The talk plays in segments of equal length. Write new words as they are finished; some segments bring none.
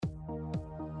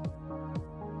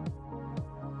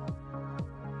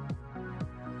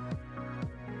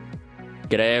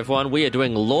G'day everyone, we are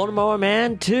doing Lawnmower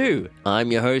Man 2.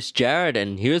 I'm your host Jared,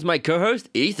 and here's my co-host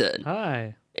Ethan.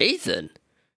 Hi. Ethan,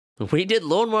 we did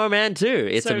Lawnmower Man 2.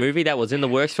 It's a movie that was in the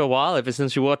works for a while, ever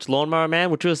since we watched Lawnmower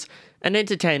Man, which was an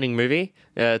entertaining movie.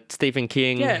 Stephen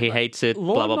King, he hates it,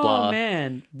 blah, blah, blah. Lawnmower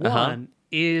Man 1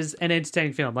 is an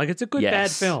entertaining film. Like, it's a good,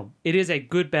 bad film. It is a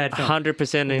good, bad film.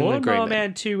 100% in agreement. Lawnmower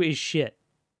Man 2 is shit.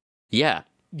 Yeah.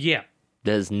 Yeah.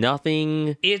 There's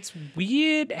nothing... It's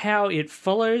weird how it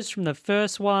follows from the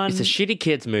first one. It's a shitty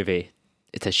kids movie.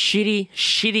 It's a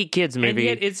shitty kids movie. And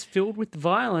yet it's filled with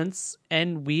violence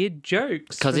and weird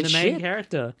jokes from the main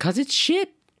character. Because it's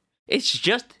shit. It's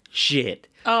just shit.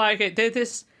 Oh, okay.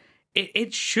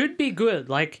 It should be good.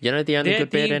 Like, you know, the only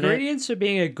good bit in it? The ingredients for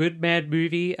being a good, mad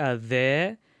movie are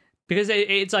there. Because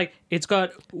it's like, it's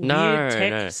got weird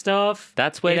tech stuff.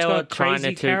 That's where they were trying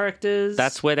to... characters.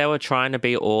 That's where they were trying to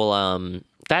be all...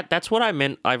 That's what I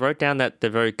meant. I wrote down that they're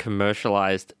very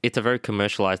commercialized. It's a very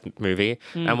commercialized movie.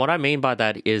 And what I mean by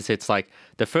that is it's like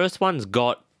the first one's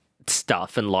got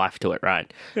stuff and life to it, right?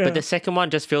 Yeah. But the second one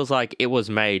just feels like it was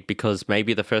made because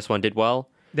maybe the first one did well.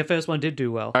 The first one did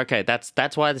do well. Okay,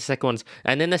 that's why the second one's...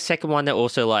 And then the second one, they're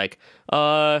also like,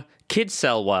 kids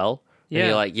sell well. Yeah. And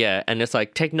you're like, yeah. And it's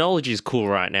like, technology's cool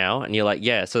right now. And you're like,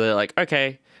 yeah. So they're like,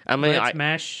 okay. I mean, let's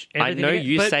mash everything I know again.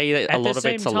 you but say that a lot of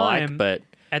it's alike, but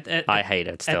I hate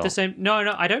it still. No,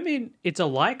 I don't mean it's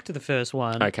alike to the first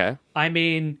one. Okay. I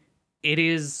mean, it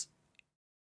is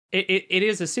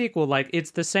a sequel. Like,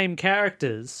 it's the same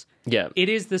characters. Yeah. It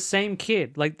is the same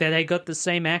kid. Like, they got the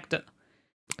same actor.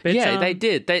 But, yeah, they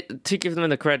did. To give them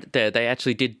the credit there, they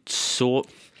actually did sort...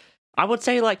 I would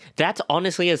say, like, that's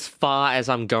honestly as far as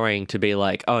I'm going to be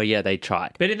like, oh, yeah, they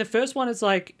tried. But in the first one, it's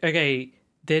like, okay,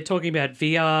 they're talking about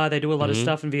VR, they do a lot of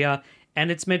stuff in VR, and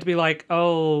it's meant to be like,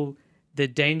 oh, the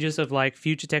dangers of, like,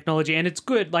 future technology, and it's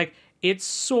good. Like, it's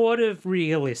sort of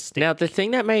realistic. Now, the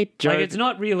thing that made Joe... Like, it's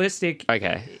not realistic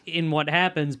in what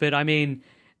happens, but, I mean...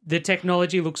 The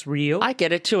technology looks real. I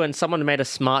get it, too, and someone made a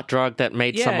smart drug that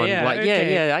made someone I'm with you.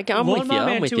 I'm with you.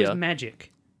 Lawnmower Man 2 is magic.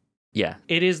 Yeah.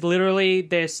 It is literally,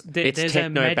 there's a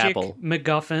magic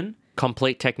MacGuffin.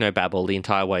 Complete technobabble the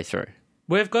entire way through.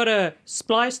 We've got to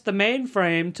splice the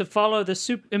mainframe to follow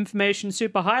the information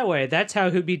superhighway. That's how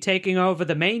he'll be taking over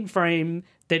the mainframe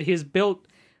that he's built,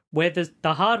 where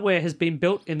the hardware has been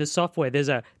built in the software. There's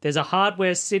a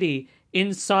hardware city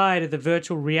inside of the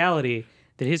virtual reality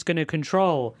that he's going to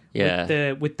control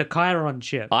with the Chiron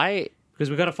chip. Because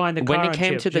we've got to find the Chiron chip, when it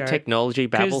came to the technology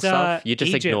babble stuff, you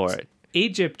just ignore it.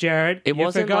 Egypt, Jared.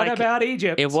 You forgot about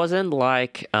Egypt. It wasn't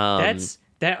like... honestly...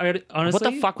 What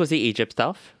the fuck was the Egypt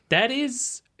stuff? That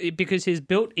is because he's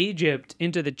built Egypt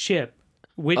into the chip,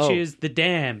 which is the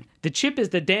dam. The chip is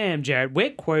the dam, Jared.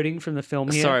 We're quoting from the film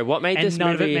here. Sorry, what made this movie... And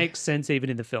none of it makes sense even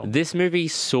in the film. This movie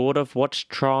sort of watched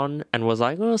Tron and was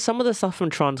like, oh, some of the stuff from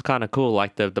Tron's kind of cool,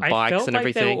 like the bikes and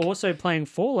everything. I felt like they were also playing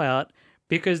Fallout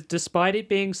because despite it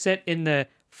being set in the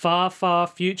far, far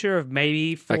future of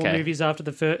maybe 4 movies after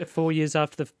 4 years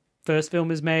after the first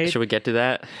film is made. Should we get to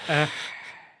that?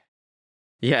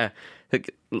 Yeah.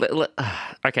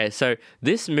 Okay, so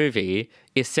this movie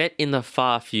is set in the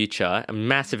far future,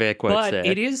 massive air quotes there.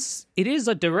 But it is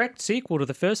a direct sequel to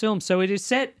the first film, so it is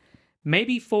set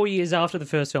maybe 4 years after the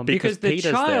first film because the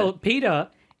child Peter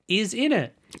is in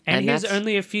it, and he's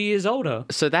only a few years older.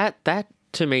 So that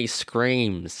to me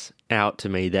screams out to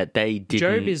me that they didn't...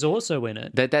 Job is also in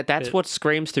it. That's what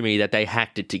screams to me that they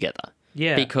hacked it together.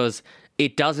 Yeah. Because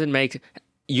it doesn't make...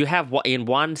 You have in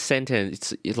one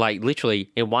sentence, it's like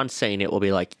literally in one scene, it will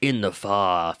be like in the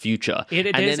far future. And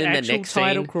then in the next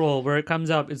title crawl where it comes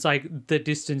up, it's like the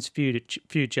distant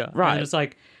future. Right. And it's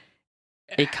like...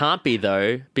 It can't be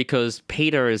though, because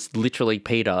Peter is literally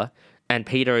Peter, and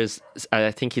Peter is,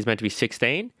 I think he's meant to be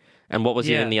 16. And what was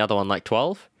he in the other one, like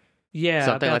 12? Yeah,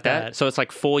 something like that. So it's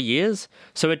like 4 years.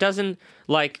 So it doesn't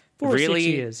like... 4 or 6 really,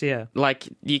 years, yeah. Like,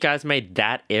 you guys made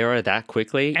that era that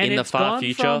quickly and in the far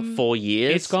future, 4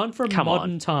 years? It's gone from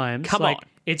modern times. Come on.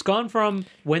 It's gone from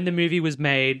when the movie was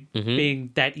made, being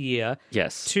that year,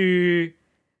 to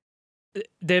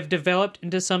they've developed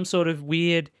into some sort of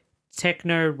weird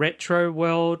techno-retro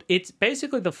world. It's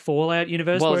basically the Fallout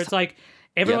universe where it's like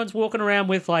everyone's walking around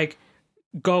with, like,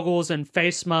 goggles and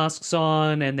face masks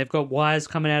on and they've got wires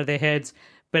coming out of their heads.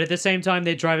 But at the same time,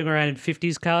 they're driving around in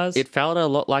 50s cars. It felt a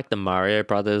lot like the Mario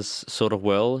Brothers sort of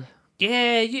world.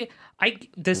 Yeah.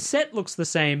 The set looks the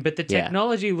same, but the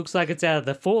technology looks like it's out of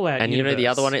the Fallout universe. You know the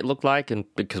other one it looked like, and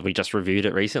because we just reviewed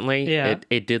it recently,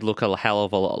 it did look a hell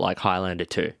of a lot like Highlander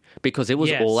 2, because it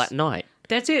was all at night.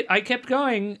 That's it. I kept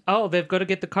going, they've got to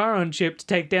get the Chiron chip to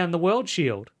take down the World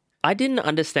Shield. I didn't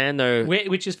understand though.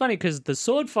 Which is funny because the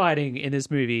sword fighting in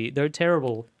this movie, though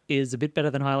terrible, is a bit better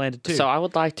than Highlander 2. So I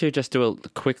would like to just do a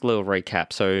quick little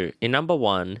recap. So in number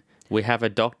 1, we have a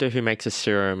doctor who makes a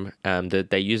serum that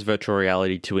they use virtual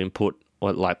reality to input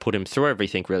or like put him through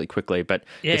everything really quickly. But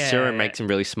the serum makes him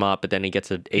really smart, but then he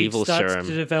gets an evil serum. He starts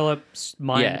to develop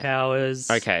mind powers.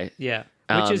 Okay. Yeah.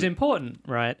 Which is important,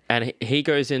 right? And he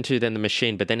goes into then the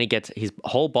machine, but then he gets his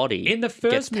whole body in the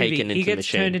first movie, taken into he the gets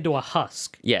machine. Turned into a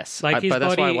husk. Yes, like his but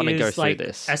that's body why I want to go is through like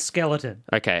this. a skeleton.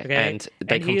 Okay, and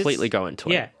they completely go into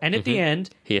it. Yeah, and at the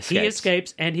end, he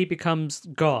escapes and he becomes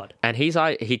God. And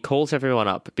he calls everyone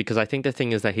up because I think the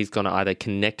thing is that he's going to either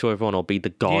connect to everyone or be the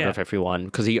god of everyone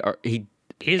because he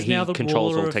now the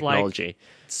controls all of, technology. Like,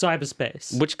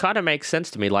 cyberspace. Which kind of makes sense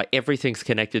to me. Like, everything's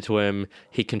connected to him.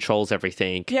 He controls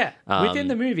everything. Yeah. Within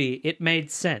the movie, it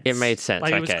made sense. It made sense.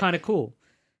 Like, it was kind of cool.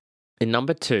 In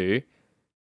number 2,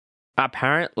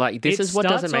 this is what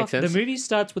doesn't make sense. The movie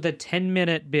starts with a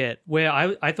 10-minute bit where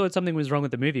I thought something was wrong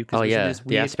with the movie because it was in this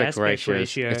weird aspect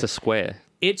ratio. It's a square.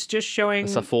 It's just showing...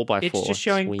 It's a 4x4. It's just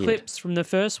showing clips from the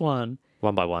first one.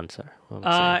 1x1,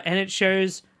 sorry. And it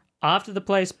shows after the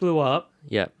place blew up...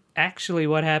 Yep. Actually,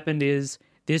 what happened is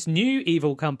this new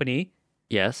evil company.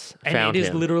 Yes, and it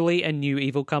is literally a new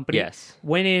evil company. Yes,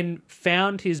 went in,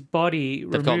 found his body.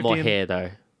 They've got more hair though,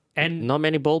 and not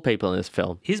many bald people in this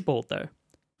film. He's bald though.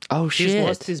 Oh shit! He's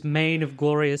lost his mane of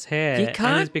glorious hair and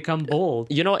has become bald.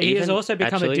 You know, he has also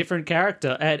become a different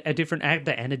character, a different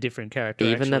actor, and a different character.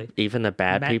 Even the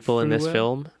bad people in this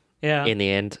film, in the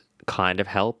end, kind of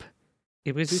help.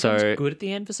 It was so good at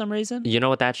the end for some reason. You know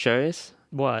what that shows?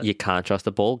 What? You can't trust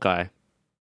the bald guy.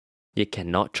 You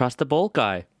cannot trust the bald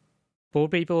guy. Bald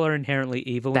people are inherently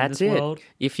evil in this world.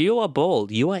 If you are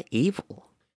bald, you are evil.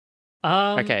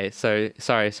 Okay, so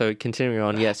sorry. So continuing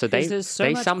on, so they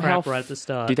somehow right at the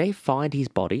start. Do they find his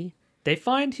body? They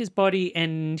find his body,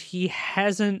 and he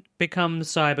hasn't become the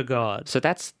cyber god. So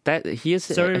here's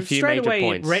a few straight major away,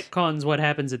 points. It retcons what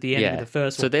happens at the end of the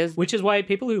first one. Which is why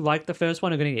people who like the first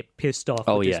one are going to get pissed off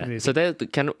with this movie. So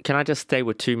can I just stay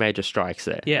with 2 major strikes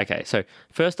there? Yeah. Okay, so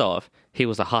first off, he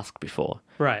was a husk before.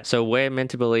 Right. So we're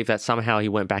meant to believe that somehow he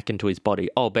went back into his body.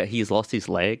 Oh, but he's lost his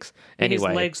legs. Anyway.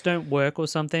 His legs don't work or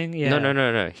something? Yeah.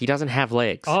 No. He doesn't have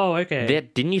legs. Oh, okay.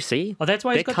 Didn't you see? Oh, that's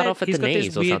why they're cut off at the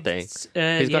knees or something. He's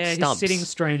got stumps. He's sitting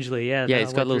strangely. Yeah,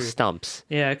 he's got little stumps.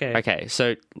 Yeah, okay. Okay,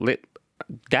 so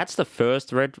that's the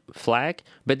first red flag.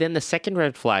 But then the second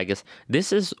red flag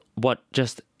this is what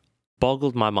just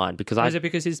boggled my mind because Is it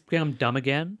because he's become dumb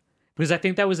again? Because I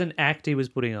think that was an act he was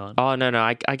putting on. Oh, no,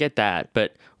 I get that.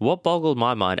 But what boggled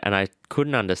my mind and I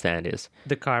couldn't understand is...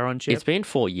 The Chiron chip? It's been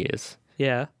 4 years.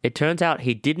 Yeah. It turns out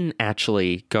he didn't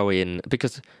actually go in...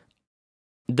 Because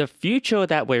the future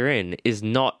that we're in is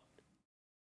not...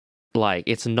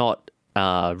 it's not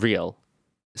real.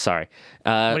 Sorry.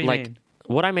 What do you mean?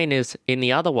 What I mean is, in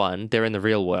the other one, they're in the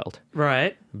real world.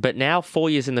 Right. But now, 4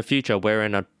 years in the future, we're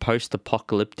in a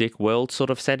post-apocalyptic world sort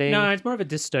of setting. No, it's more of a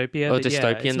dystopia. Oh,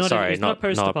 dystopian? It's not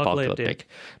post-apocalyptic.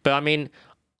 But I mean,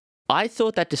 I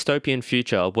thought that dystopian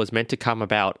future was meant to come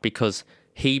about because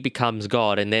he becomes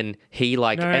God and then he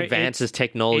advances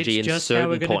technology in certain points. It's just how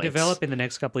we're going to develop in the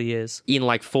next couple of years.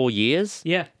 In 4 years?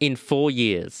 Yeah. In 4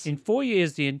 years. In 4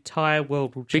 years, the entire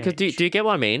world will change. Because do you get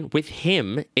what I mean? With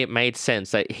him, it made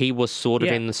sense that he was sort of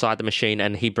inside the machine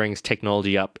and he brings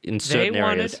technology up in certain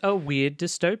areas. They wanted a weird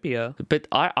dystopia. But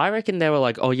I reckon they were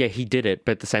like, oh yeah, he did it.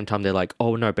 But at the same time, they're like,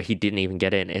 oh no, but he didn't even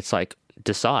get in. It's like,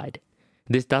 decide.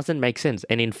 This doesn't make sense.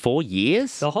 And in 4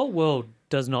 years? The whole world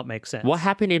does not make sense. What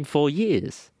happened in 4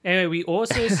 years? Anyway, we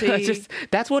also see...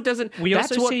 that's what doesn't... We that's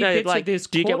also what see bits of this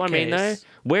do you get what I mean, though?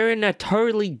 We're in a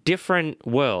totally different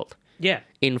world. Yeah.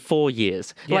 In 4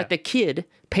 years. Yeah. Like the kid,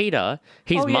 Peter,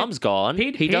 his mum's gone.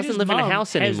 He doesn't live in a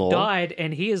house anymore. Has died,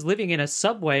 and he is living in a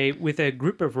subway with a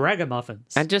group of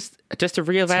ragamuffins. And just to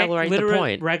reevaluate the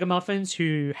point... ragamuffins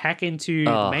who hack into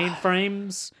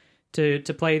mainframes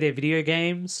to play their video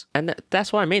games. And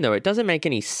that's what I mean, though. It doesn't make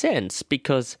any sense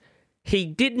because... He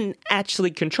didn't actually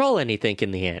control anything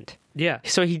in the end. Yeah.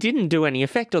 So he didn't do any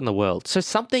effect on the world. So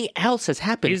something else has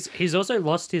happened. He's also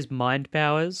lost his mind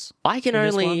powers. I can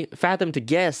only fathom to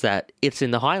guess that it's in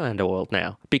the Highlander world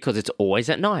now because it's always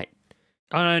at night.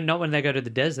 Oh, no, not when they go to the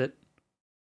desert.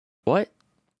 What?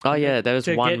 Oh, yeah, there was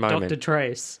one moment. Dr.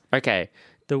 Trace. Okay.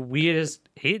 The weirdest...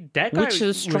 That guy Which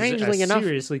is strangely enough,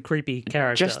 seriously creepy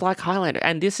character. Just like Highlander.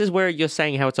 And this is where you're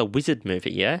saying how it's a wizard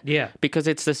movie, yeah? Yeah. Because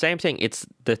it's the same thing. It's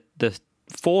the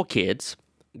 4 kids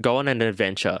go on an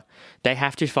adventure. They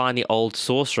have to find the old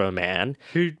sorcerer man.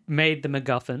 Who made the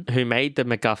MacGuffin. Who made the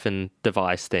MacGuffin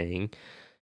device thing.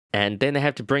 And then they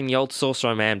have to bring the old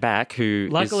Sorcerer Man back, who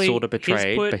Luckily, is sort of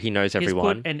betrayed, but he knows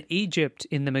everyone. He's put an Egypt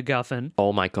in the MacGuffin.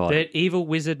 Oh my god! That evil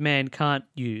wizard man can't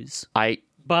use.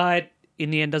 But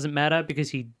in the end, doesn't matter because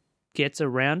he gets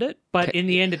around it. But in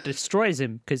the end, it destroys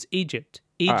him because Egypt.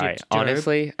 All right,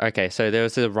 honestly, okay. So there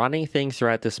was a running thing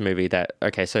throughout this movie that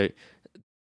so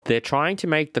they're trying to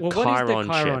make the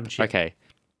Chiron chip. Okay.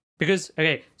 Because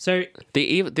so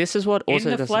this is what also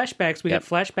in the flashbacks we get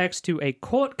flashbacks to a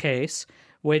court case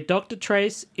where Dr.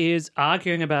 Trace is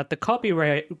arguing about the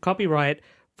copyright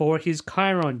for his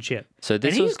Chiron chip. So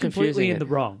this and was he's completely in the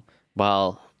wrong.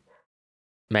 Well,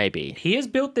 maybe. He has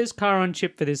built this Chiron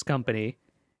chip for this company.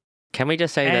 Can we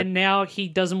just say that? And now he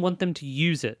doesn't want them to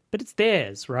use it, but it's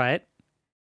theirs, right?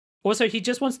 Also, he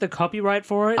just wants the copyright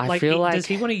for it. Does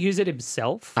he want to use it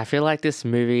himself? I feel like this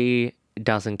movie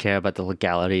doesn't care about the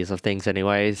legalities of things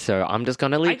anyway, so I'm just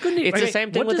gonna leave. It's the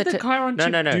same thing with the Chiron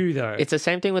chip do, though? It's the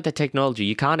same thing with the technology.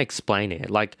 You can't explain it.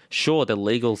 Like, sure, the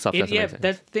legal stuff doesn't make sense.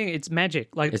 That's the thing. It's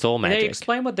magic. Like, it's all magic. They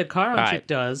explain what the Chiron chip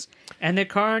does, and the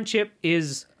Chiron chip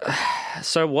is...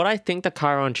 So what I think the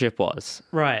Chiron chip was...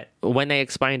 Right. When they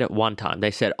explained it one time,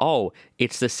 they said,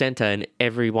 it's the center and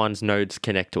everyone's nodes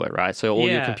connect to it, right? So all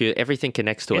your computer, everything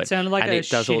connects to it. It sounded like and a it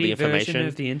does all the information. version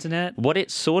of the internet. What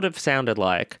it sort of sounded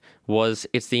like was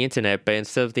it's the internet, but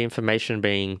instead of the information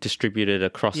being distributed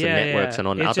across the networks and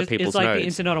on other people's nodes... It's like nodes, the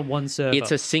internet on one server.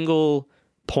 It's a single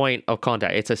point of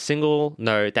contact. It's a single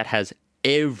node that has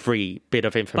every bit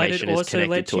of information is connected to it. But it also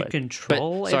lets you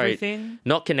control everything?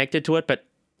 Not connected to it, but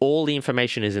all the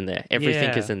information is in there. Everything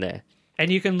is in there.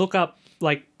 And you can look up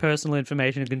like personal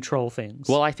information and control things.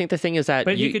 Well, I think the thing is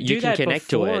that you can connect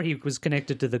to it. Before he was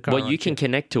connected to the Chiron Well, you can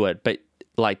connect to it, but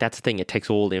like that's the thing. It takes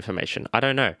all the information. I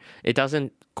don't know. It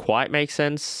doesn't quite make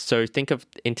sense. So think of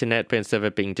internet, but instead of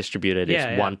it being distributed,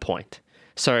 it's one point.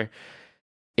 So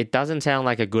it doesn't sound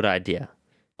like a good idea.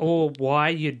 Or why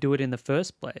you do it in the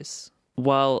first place.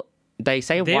 Well, they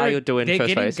say why you're doing it in the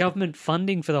first place. They're getting government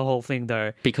funding for the whole thing,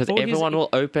 though. Because everyone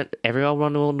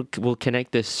will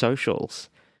connect their socials.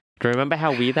 Do you remember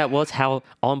how weird that was? How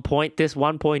on point this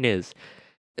one point is?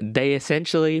 They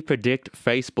essentially predict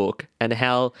Facebook and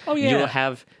how you'll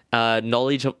have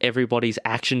knowledge of everybody's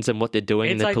actions and what they're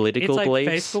doing in their political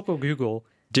beliefs. It's like Facebook or Google.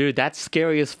 Dude, that's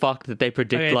scary as fuck that they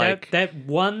predict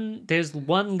there's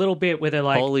one little bit where they're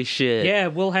like, holy shit. Yeah,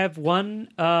 we'll have one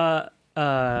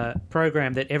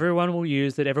program that everyone will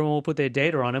use, that everyone will put their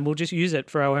data on, and we'll just use it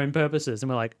for our own purposes. And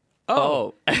we're like,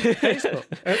 Facebook.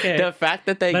 Okay. The fact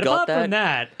that they got that. But apart from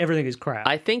that, everything is crap.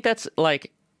 I think that's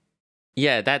like,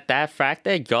 that fact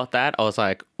they got that, I was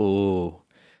like, ooh.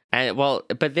 And well,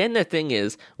 but then the thing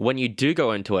is, when you do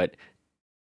go into it,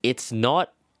 it's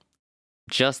not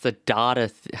just the data.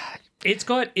 It's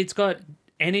got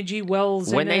energy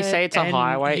wells when they say it's a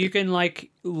highway, you can like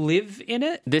live in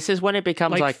it. This is when it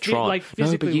becomes like Tron.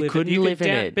 No, but you couldn't live in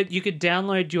it. But you could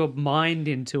download your mind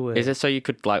into it. Is it so you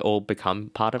could like all become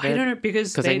part of it? I don't know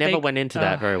because they never went into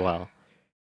that very well.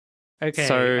 Okay,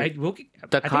 so I think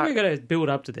we got to build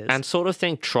up to this and sort of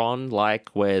think Tron, like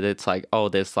where it's like,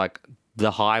 there's like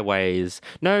the highways.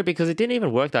 No, because it didn't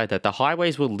even work like that. The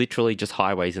highways were literally just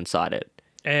highways inside it.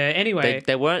 Anyway,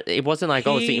 they weren't. It wasn't like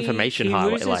it's the information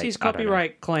highway. He loses his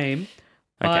copyright claim,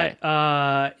 but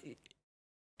at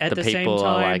the same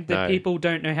time, the people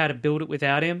don't know how to build it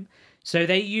without him. So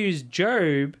they use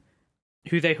Job,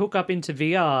 who they hook up into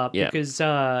VR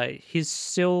because he's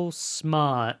still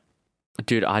smart.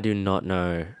 Dude, I do not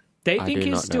know. They think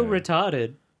he's still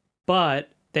retarded, but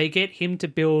they get him to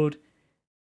build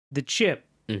the chip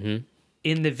in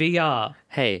the VR.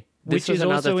 Hey. Which is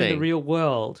also in the real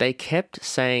world. They kept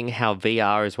saying how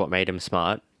VR is what made him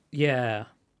smart. Yeah.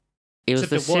 It was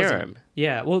the serum.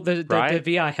 Yeah, well, the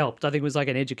VR helped. I think it was like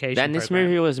an education program. And this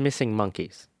movie was missing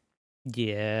monkeys.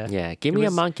 Yeah. Yeah, give me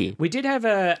a monkey. We did have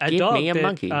a dog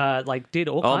monkey. Did all kinds of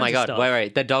stuff. Oh my god,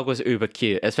 wait. The dog was uber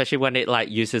cute, especially when it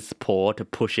like uses its paw to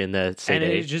push in the CD.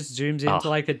 And it just zooms into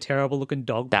like a terrible looking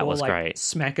dog paw. That was great.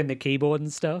 Smacking the keyboard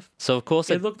and stuff. So of course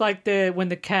it looked like when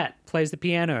the cat plays the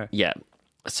piano. Yeah.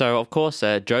 So, of course,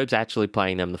 Job's actually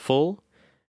playing them the full.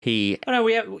 Oh, no,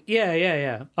 we have...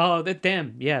 Yeah. Oh,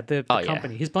 them. Yeah, the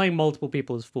company. Yeah. He's playing multiple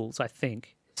people as fools, I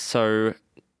think. So,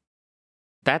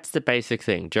 that's the basic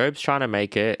thing. Job's trying to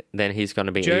make it, then he's going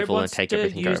to be evil and take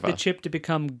everything over. Job wants to use the chip to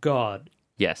become God.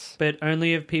 Yes. But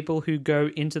only of people who go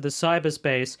into the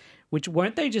cyberspace, which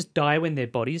won't they just die when their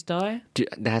bodies die? Dude,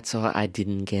 that's what I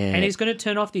didn't get. And he's going to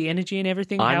turn off the energy and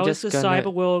everything. How is the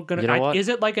cyber world going to... You know is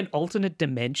it like an alternate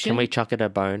dimension? Can we chuck it a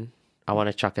bone? I want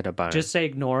to chuck it a bone. Just say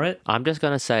ignore it? I'm just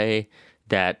going to say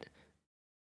that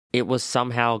it was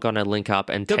somehow going to link up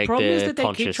and take the problem is that they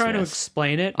consciousness. keep trying to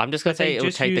explain it. I'm just going to say it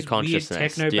would take the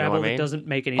consciousness. Techno Do you know what I mean? that doesn't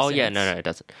make any sense. Oh, yeah, no, it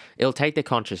doesn't. It'll take the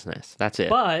consciousness. That's it.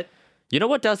 But you know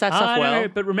what does that stuff well? No,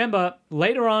 but remember,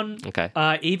 later on, okay.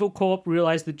 Evil Corp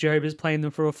realize that Job is playing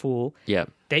them for a fool. Yeah.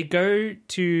 They go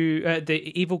to,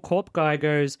 the Evil Corp guy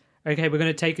goes, okay, we're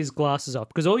going to take his glasses off.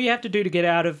 Because all you have to do to get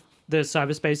out of the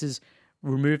cyberspace is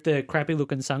remove the crappy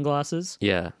looking sunglasses.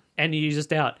 Yeah. And you're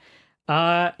just out.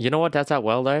 You know what does that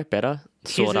well, though? Better?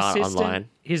 Sword Art Online.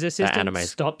 His assistant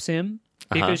stops him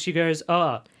because she goes,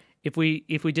 if we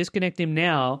disconnect him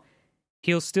now,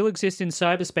 he'll still exist in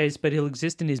cyberspace, but he'll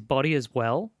exist in his body as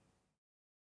well.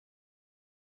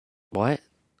 What?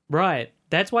 Right.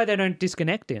 That's why they don't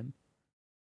disconnect him.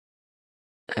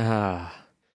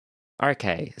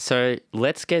 Okay, so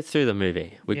let's get through the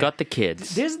movie. We got the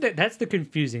kids. That's the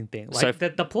confusing thing. Like, so,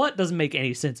 the plot doesn't make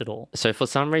any sense at all. So for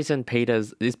some reason,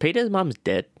 Peter's mum's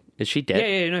dead? Is she dead?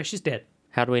 Yeah, no, she's dead.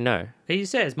 How do we know? He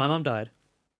says, my mum died.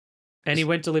 And he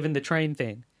went to live in the train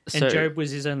thing. And Job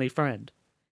was his only friend.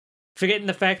 Forgetting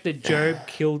the fact that Job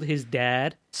killed his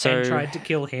dad and tried to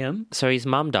kill him. So his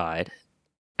mum died.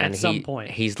 And at some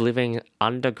point. He's living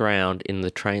underground in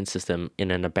the train system in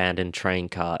an abandoned train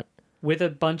cart. With a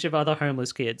bunch of other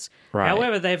homeless kids. Right.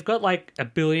 However, they've got like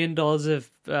 $1 billion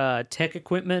of tech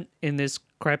equipment in this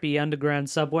crappy underground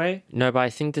subway. No, but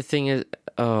I think the thing is...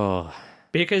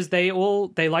 Because they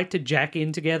like to jack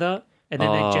in together and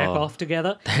then they jack off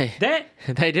together.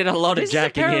 They did a lot of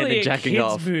jacking in and jacking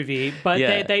off. This is apparently a kids' movie,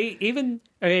 but they even...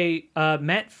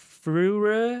 Matt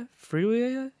Frewer,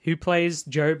 who plays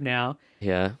Job now,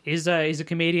 is a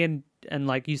comedian, and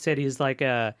like you said, he's like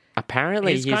a...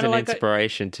 Apparently, he's an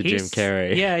inspiration to Jim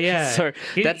Carrey. Yeah. So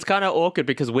that's kind of awkward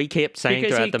because we kept saying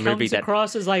throughout the movie that... he comes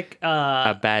across as like...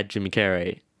 a bad Jim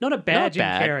Carrey. Not a bad Jim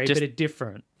Carrey, but a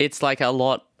different. It's like a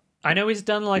lot... I know he's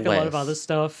done like a lot of other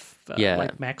stuff,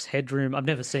 like Max Headroom. I've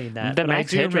never seen that. The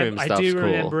Max Headroom stuff's cool. I do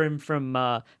remember him from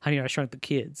Honey, I Shrunk the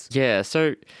Kids. Yeah,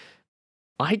 so...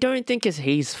 I don't think it's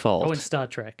his fault. Oh, in Star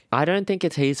Trek. I don't think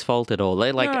it's his fault at all.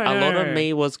 A lot of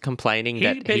me was complaining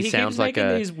that he sounds like keeps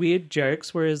making these weird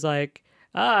jokes where he's like,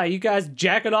 you guys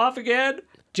jacking off again?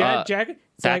 Jacking?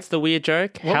 That's the weird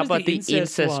joke? How about the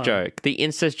incest joke? The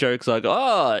incest joke's like,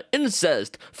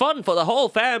 incest, fun for the whole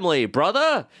family,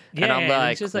 brother. Yeah, and I'm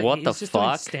like, what the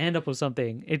fuck? Stand-up or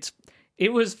something.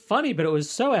 It was funny, but it was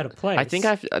so out of place. I think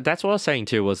that's what I was saying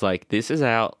too, was like, this is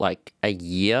out like a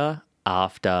year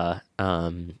after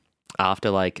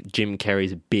like Jim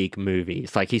Carrey's big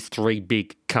movies, like his 3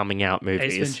 big coming out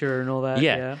movies, Ace Ventura and all that.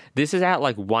 Yeah, this is out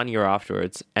like 1 year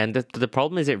afterwards, and the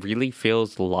problem is it really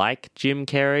feels like Jim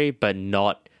Carrey, but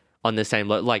not on the same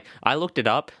level. Like, I looked it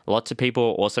up, lots of people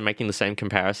are also making the same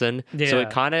comparison. Yeah. So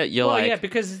it kind of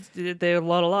because they're a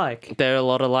lot alike. They're a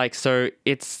lot alike. So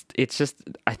it's just,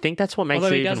 I think that's what makes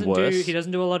it even worse. He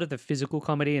doesn't do a lot of the physical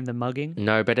comedy and the mugging.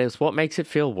 No, but it's what makes it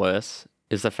feel worse.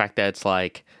 Is the fact that it's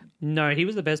like... No, he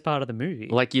was the best part of the movie.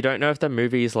 Like, you don't know if the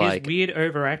movie is like... His weird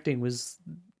overacting was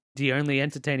the only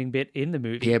entertaining bit in the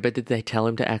movie. Yeah, but did they tell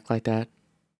him to act like that?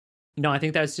 No, I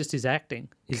think that was just his acting.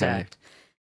 His act.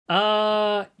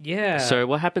 Yeah. So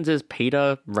what happens is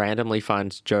Peter randomly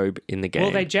finds Job in the game.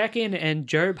 Well, they jack in and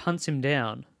Job hunts him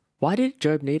down. Why did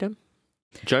Job need him?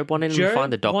 Job wanted him to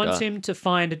find the doctor. Job wants him to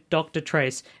find Dr.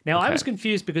 Trace. Now, I was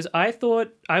confused because I thought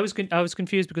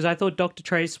Dr.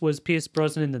 Trace was Pierce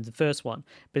Brosnan in the first one,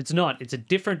 but it's not. It's a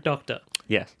different doctor.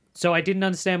 Yes. So I didn't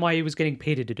understand why he was getting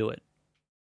Peter to do it.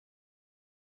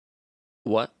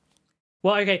 What?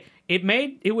 Well, okay,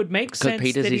 it would make sense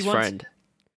because Peter's that his friend.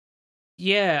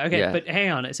 Yeah, okay, but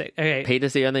hang on a sec. Okay.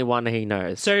 Peter's the only one he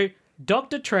knows. So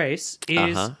Dr. Trace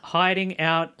is hiding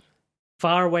out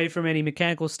far away from any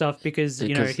mechanical stuff because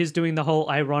he's doing the whole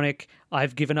ironic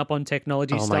I've given up on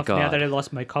technology stuff now that I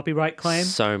lost my copyright claim.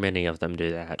 So many of them do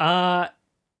that.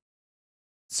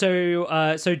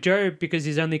 So Job, because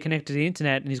he's only connected to the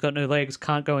internet and he's got no legs,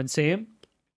 can't go and see him.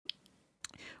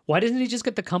 Why doesn't he just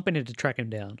get the company to track him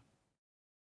down?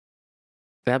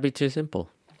 That'd be too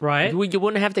simple. Right? You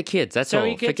wouldn't have the kids, that's all. So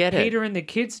he gets Peter and the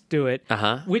kids do it,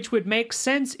 which would make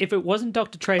sense if it wasn't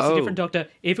Dr. Trace, a different doctor.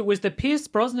 If it was the Pierce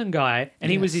Brosnan guy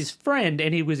and he was his friend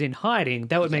and he was in hiding,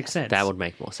 that would make sense. That would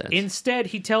make more sense. Instead,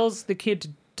 he tells the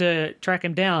kid to track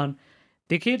him down.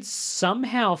 The kids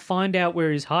somehow find out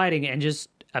where he's hiding and just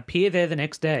appear there the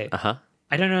next day.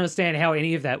 I don't understand how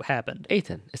any of that happened.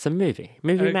 Ethan, it's a movie.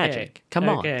 Movie magic. Come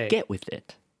on, get with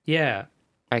it. Yeah.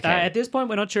 Okay. At this point,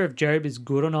 we're not sure if Job is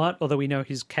good or not, although we know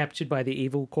he's captured by the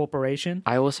evil corporation.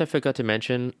 I also forgot to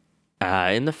mention,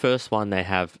 in the first one, they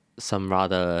have some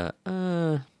rather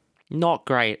not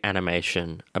great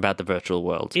animation about the virtual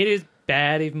world. It is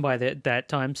bad even by that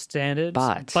time standards.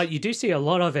 But you do see a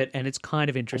lot of it, and it's kind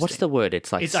of interesting. What's the word?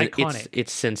 It's like it's iconic.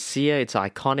 It's sincere. It's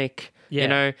iconic. Yeah. You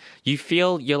know, you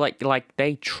feel you're like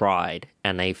they tried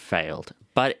and they failed,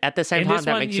 but at the same time,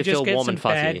 that makes you feel warm and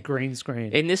fuzzy. Bad green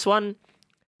screen. In this one,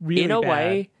 really in a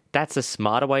way, that's a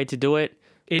smarter way to do it.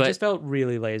 It just felt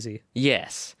really lazy.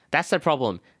 Yes, that's the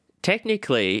problem.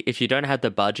 Technically, if you don't have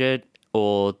the budget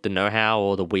or the know-how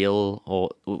or the will or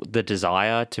the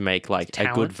desire to make like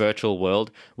a good virtual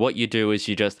world, what you do is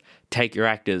you just take your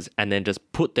actors and then just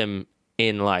put them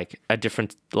in like a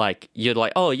different, like you're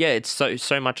like, oh yeah, it's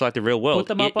so much like the real world. Put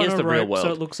them up on a rope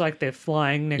so it looks like they're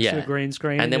flying next to a green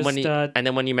screen. And then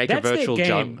when you make a virtual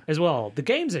jump as well, the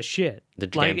games are shit. The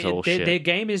games are all shit. Their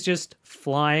game is just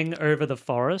flying over the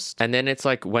forest. And then it's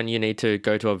like when you need to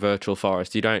go to a virtual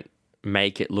forest, you don't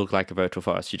make it look like a virtual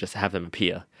forest. You just have them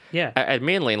appear. Yeah.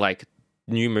 Admittedly, like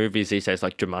new movies these days,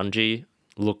 like Jumanji,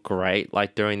 look great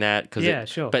like doing that.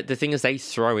 Sure. But the thing is, they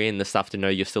throw in the stuff to know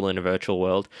you're still in a virtual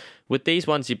world. With these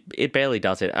ones, it barely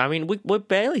does it. I mean, we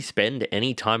barely spend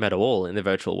any time at all in the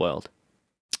virtual world.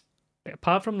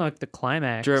 Apart from like the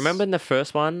climax. Do you remember in the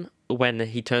first one when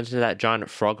he turns into that giant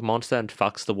frog monster and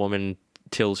fucks the woman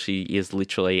till she is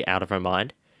literally out of her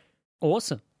mind?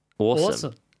 Awesome.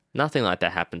 Nothing like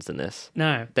that happens in this.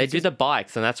 No. They do the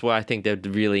bikes, and that's where I think they're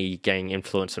really getting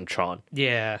influence from Tron.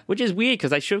 Yeah. Which is weird,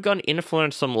 because they should have gotten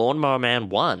influence from Lawnmower Man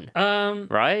 1.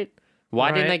 Right?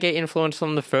 Why didn't they get influence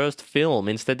from the first film?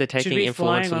 Instead, they're taking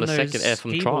influence from the second,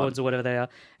 from Tron. Or whatever they are.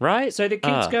 Right? So the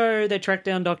kids they track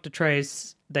down Dr.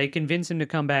 Trace, they convince him to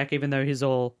come back, even though he's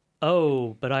all,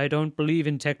 oh, but I don't believe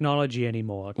in technology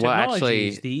anymore. Technology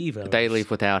is the evil. They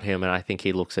leave without him, and I think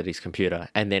he looks at his computer,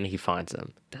 and then he finds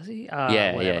them. Does he?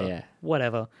 Yeah.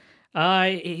 Whatever.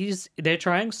 They're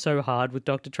trying so hard with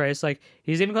Dr. Trace. Like,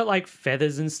 he's even got, like,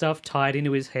 feathers and stuff tied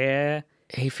into his hair.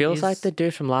 He feels like the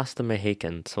dude from Last of the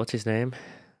Mohicans. What's his name?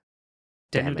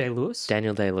 Daniel Day-Lewis?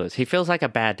 Daniel Day-Lewis. He feels like a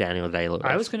bad Daniel Day-Lewis.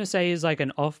 I was going to say he's like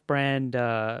an off-brand,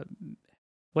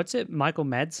 what's it? Michael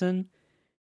Madsen?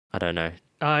 I don't know.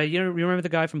 You remember the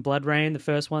guy from Blood Rain, the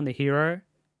first one, the hero?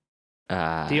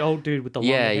 The old dude with the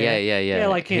long hair. Yeah. Yeah,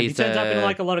 like him. He turns up in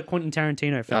like a lot of Quentin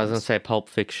Tarantino films. I was going to say Pulp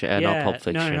Fiction. Not Pulp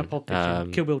Fiction. No, not Pulp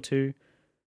Fiction. Kill Bill 2.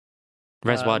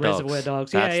 Reservoir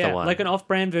Dogs. That's the one. Like an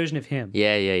off-brand version of him.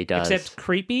 Yeah, he does. Except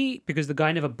creepy, because the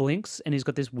guy never blinks, and he's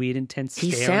got this weird, intense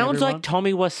stare. He sounds like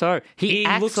Tommy Wiseau. He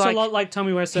looks a lot like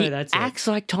Tommy Wiseau. That's it. He acts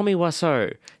like Tommy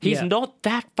Wiseau. He's not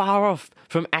that far off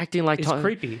from acting like Tommy. It's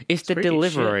creepy. It's the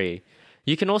delivery. Shit.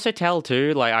 You can also tell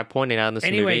too, like I pointed out in this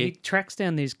movie. Anyway, he tracks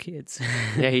down these kids.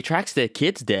 Yeah, he tracks their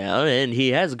kids down, and he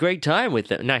has a great time with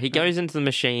them. No, he goes into the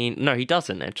machine. No, he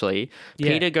doesn't actually. Yeah,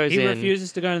 Peter goes in. He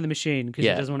refuses to go into the machine because he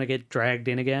doesn't want to get dragged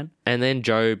in again. And then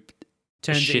Job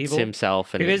shits evil.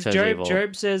 himself and because turns evil.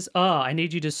 Job says, I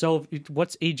need you to solve...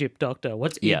 What's Egypt, Doctor?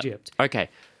 What's Egypt? Okay.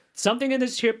 Something in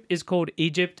this chip is called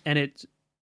Egypt, and it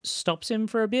stops him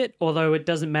for a bit, although it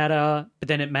doesn't matter, but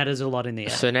then it matters a lot in the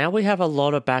end. So now we have a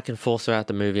lot of back and forth throughout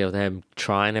the movie of them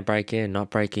trying to break in, not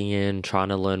breaking in, trying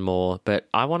to learn more, but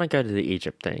I want to go to the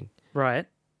Egypt thing. Right.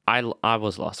 I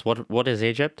was lost. What is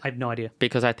Egypt? I have no idea.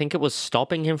 Because I think it was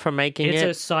stopping him from making it.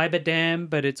 It's a cyber dam,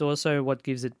 but it's also what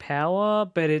gives it power,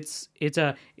 but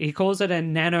he calls it a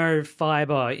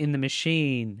nanofiber in the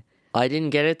machine. I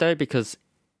didn't get it though, because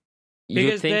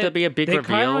you'd think there'd be a big reveal. The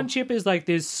Chiron chip is like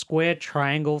this square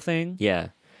triangle thing. Yeah.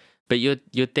 But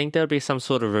you'd think there'd be some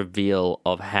sort of reveal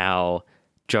of how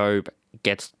Job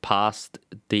gets past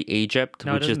the Egypt,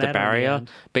 which is the barrier.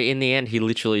 But in the end, he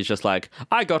literally is just like,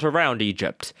 I got around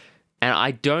Egypt. And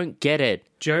I don't get it.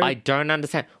 I don't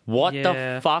understand. What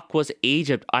the fuck was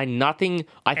Egypt? In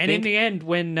the end,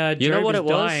 when Job is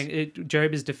dying,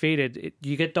 Job is defeated,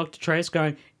 you get Dr. Trace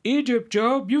going, Egypt,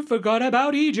 Job, you forgot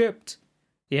about Egypt.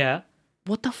 Yeah.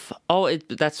 What the fuck? Oh,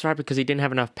 that's right, because he didn't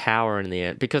have enough power in the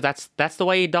end. Because that's the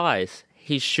way he dies.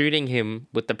 He's shooting him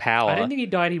with the power. I don't think he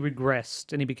died. He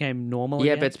regressed and he became normal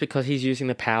again. But it's because he's using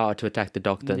the power to attack the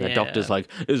Doctor. And the Doctor's like,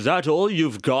 is that all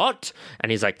you've got?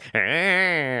 And he's like,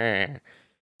 and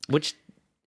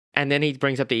then he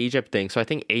brings up the Egypt thing. So I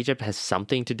think Egypt has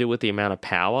something to do with the amount of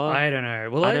power. I don't know.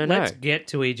 Well, let's get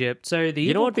to Egypt. So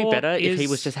the what would be better if he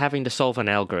was just having to solve an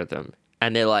algorithm.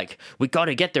 And they're like, we got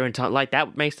to get there in time. Like,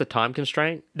 that makes the time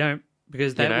constraint. No,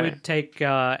 because that would take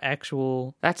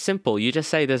actual... That's simple. You just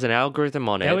say there's an algorithm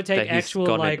on it. That would take actual,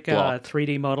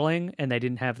 3D modeling, and they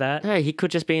didn't have that. No, he could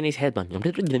just be in his head.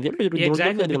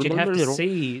 Exactly, but you'd have to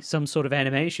see some sort of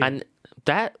animation. And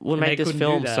that would make this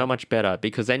film so much better,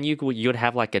 because then you'd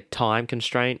have, like, a time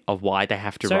constraint of why they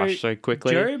have to rush so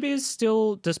quickly. Job is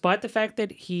still, despite the fact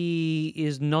that he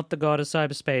is not the god of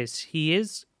cyberspace, he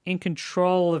is in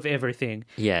control of everything.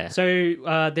 Yeah.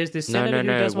 So there's this senator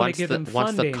who doesn't want to give them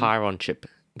funding. Once the Chiron chip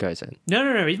goes in.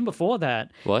 No. Even before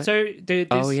that. What? So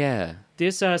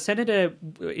this senator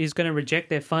is going to reject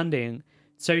their funding.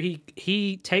 So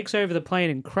he takes over the plane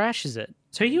and crashes it.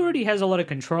 So he already has a lot of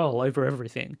control over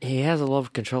everything. He has a lot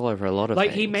of control over a lot of things.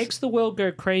 Like, he makes the world go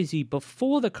crazy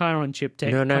before the Chiron chip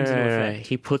comes into effect. No.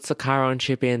 He puts the Chiron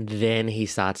chip in, then he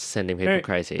starts sending people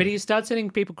crazy. But he starts sending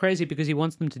people crazy because he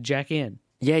wants them to jack in.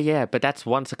 Yeah, but that's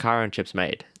once the Chiron chip's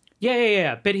made.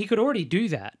 Yeah. But he could already do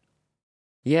that.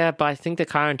 Yeah, but I think the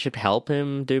Chiron chip help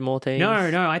him do more things.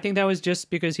 No. I think that was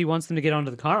just because he wants them to get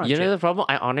onto the Chiron chip. You know the problem?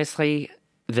 I honestly...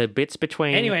 The bits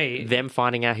between them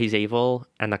finding out he's evil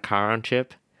and the Chiron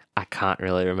chip, I can't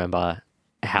really remember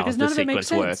how the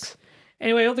sequence works.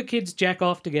 Anyway, all the kids jack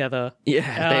off together.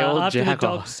 Yeah, they all jack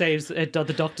off.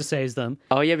 The doctor saves them.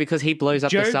 Oh, yeah, because he blows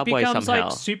up the subway somehow. Joe becomes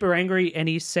like super angry and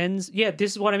he sends... Yeah,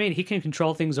 this is what I mean. He can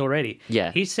control things already.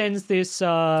 Yeah. He sends this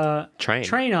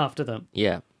train after them.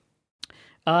 Yeah.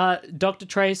 Dr.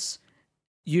 Trace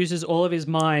uses all of his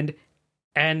mind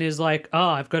and is like,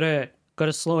 I've got to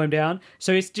slow him down.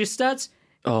 So he just starts...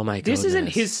 Oh my goodness. This isn't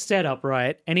his setup,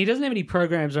 right? And he doesn't have any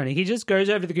programs running. He just goes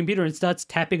over to the computer and starts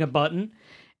tapping a button.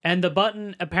 And the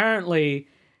button apparently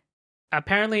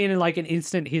in like an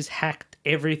instant, he's hacked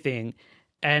everything.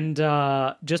 And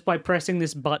just by pressing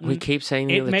this button... We keep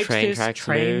saying it the makes train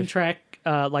this track,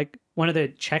 like one of the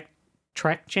track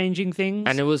changing things.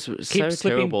 And it was so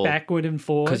slipping terrible. Backward and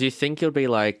forward. Because you think it'll be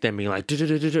like them being like,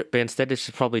 but instead it's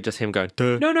probably just him going,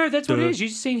 duh. No, that's what it is.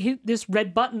 You've seen this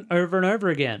red button over and over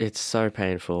again. It's so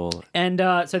painful. And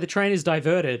so the train is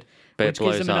diverted, which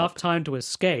gives them enough time to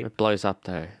escape. It blows up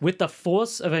though. With the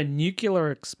force of a nuclear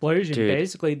explosion,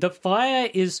 basically. The fire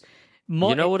is...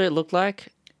 You know what it looked like?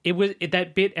 It was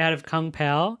that bit out of Kung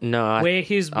Pao. Where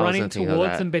he's running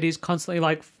towards them, but he's constantly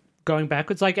like... going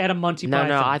backwards, like at a Monty Python.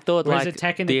 No, I thought like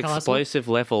attacking the castle. explosive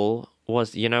level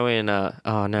was, in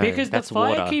because the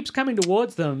fire water. keeps coming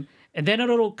towards them, and then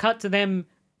it'll cut to them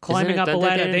climbing up a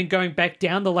ladder, then going back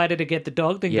down the ladder to get the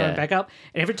dog, then going back up.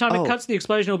 And every time it cuts to the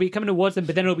explosion, it'll be coming towards them,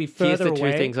 but then it'll be further away. Here's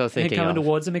the two things I was thinking and coming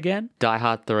towards them again. Die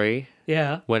Hard 3.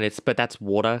 Yeah. But that's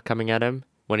water coming at him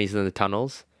when he's in the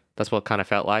tunnels. That's what kind of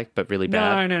felt like, but really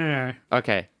bad. No.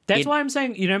 Okay. That's why I'm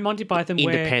saying, Monty Python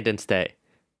Independence Day.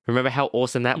 Remember how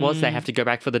awesome that was? They have to go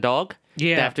back for the dog?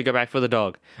 Yeah. They have to go back for the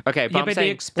dog. Okay, but but the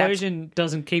explosion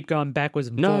doesn't keep going backwards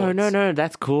and forwards. No,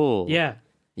 that's cool. Yeah.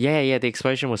 Yeah, the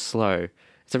explosion was slow.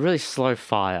 It's a really slow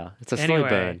fire. It's a slow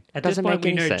burn. At this point,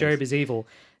 we know Job is evil.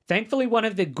 Thankfully, one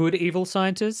of the good evil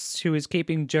scientists who is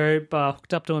keeping Job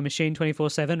hooked up to a machine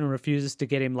 24/7 and refuses to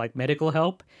get him like medical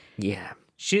help. Yeah.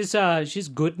 She's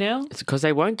good now. It's because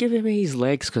they won't give him his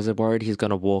legs because they're worried he's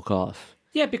going to walk off.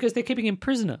 Yeah, because they're keeping him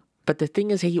prisoner. But the thing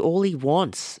is, all he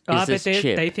wants is this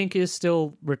chip. They think he's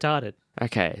still retarded.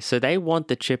 Okay, so they want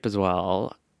the chip as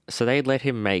well. So they let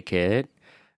him make it.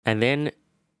 And then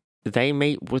they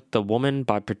meet with the woman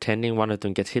by pretending one of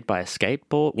them gets hit by a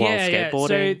skateboard while skateboarding.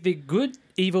 So the good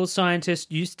evil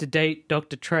scientist used to date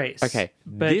Dr. Trace. Okay,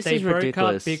 but this they is broke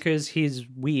ridiculous. up because he's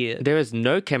weird. There is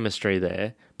no chemistry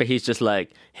there, but he's just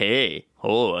like, hey.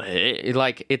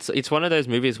 Like, it's one of those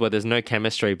movies where there's no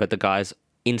chemistry, but the guy's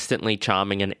instantly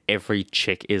charming and every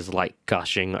chick is like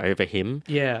gushing over him.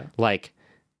 Yeah. Like,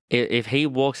 if he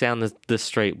walks down the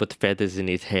street with feathers in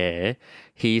his hair,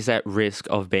 he's at risk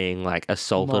of being like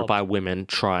assaulted by women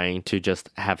trying to just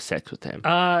have sex with him.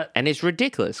 And it's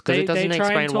ridiculous because it doesn't explain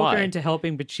why. They try and talk her into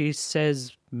helping, but she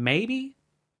says maybe?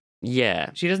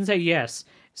 Yeah. She doesn't say yes.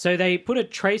 So they put a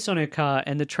trace on her car,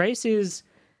 and the trace is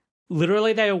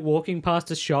literally they are walking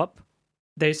past a shop.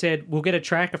 They said, we'll get a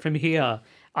tracker from here.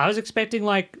 I was expecting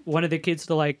like one of the kids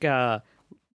to like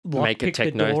make a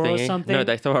techno the door thingy. Or something. No,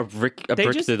 they throw a brick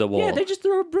through the wall. Yeah, they just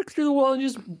throw a brick through the wall and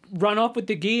just run off with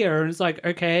the gear. And it's like,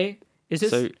 okay, is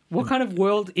this what kind of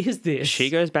world is this? She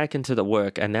goes back into the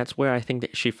work, and that's where I think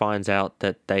that she finds out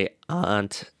that they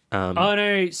aren't. Oh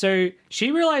no! So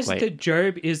she realizes that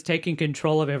Job is taking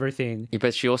control of everything. Yeah,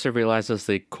 but she also realizes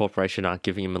the corporation aren't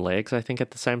giving him legs. I think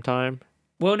at the same time.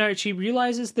 Well, no, she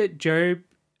realizes that Job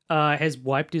has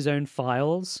wiped his own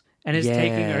files and is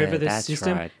taking over the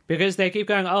system because they keep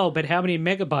going, oh, but how many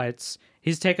megabytes?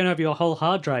 He's taken over your whole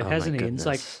hard drive, hasn't he? And it's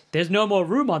like, there's no more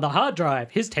room on the hard drive.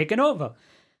 He's taken over.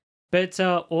 But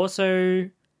also,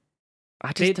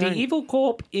 the Evil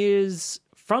Corp is,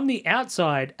 from the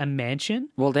outside, a mansion.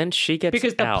 Well, then she gets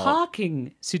because out. The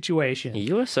parking situation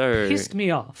pissed me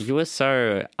off. You were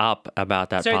so up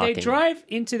about that parking. So they drive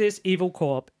into this Evil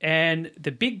Corp and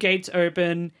the big gates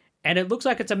open. And it looks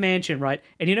like it's a mansion, right?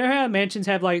 And you know how mansions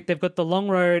have, like, they've got the long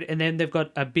road and then they've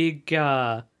got a big...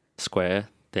 square.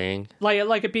 thing.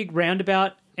 Like a big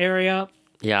roundabout area.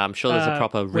 Yeah, I'm sure there's a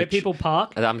proper where people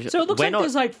park. So it looks like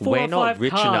there's like 4 or 5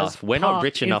 cars. We're not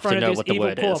rich enough to know what the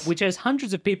word is. Which has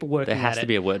hundreds of people working at it. There has to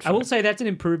be a word for it. I will say that's an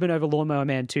improvement over Lawnmower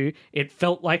Man 2. It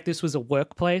felt like this was a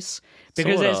workplace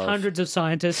because there's hundreds of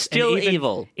scientists. Still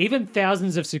evil. Even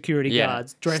thousands of security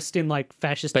guards dressed in like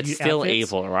fascist outfits. But still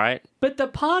evil, right? But the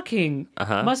parking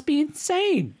must be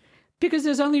insane because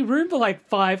there's only room for like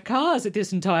 5 cars at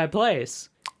this entire place.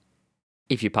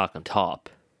 If you park on top.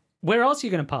 Where else are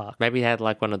you going to park? Maybe they had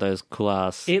like one of those cool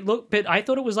ass. But I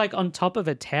thought it was like on top of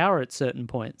a tower at certain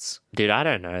points. Dude, I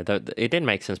don't know. It didn't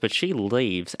make sense. But she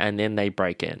leaves, and then they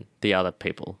break in, the other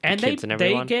people, kids and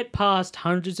everyone. They get past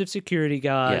hundreds of security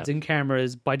guards and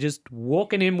cameras by just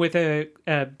walking in with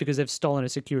because they've stolen a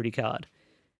security card.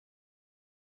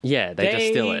 Yeah, they just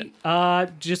steal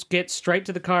it. Just get straight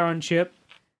to the car on chip,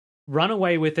 run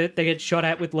away with it. They get shot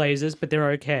at with lasers, but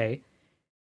they're okay.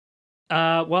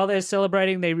 While they're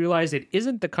celebrating, they realize it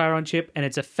isn't the Chiron chip and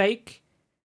it's a fake.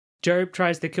 Job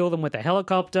tries to kill them with a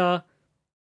helicopter.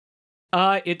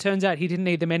 It turns out he didn't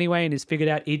need them anyway and has figured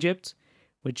out Egypt,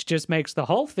 which just makes the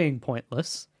whole thing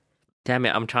pointless. Damn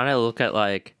it, I'm trying to look at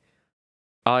like...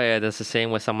 Oh yeah, there's a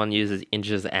scene where someone uses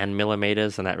inches and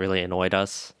millimeters and that really annoyed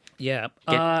us. Yeah.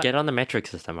 Get on the metric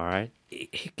system, all right?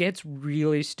 It gets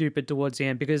really stupid towards the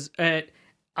end because...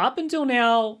 up until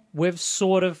now, we've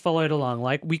sort of followed along.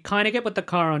 Like, we kind of get what the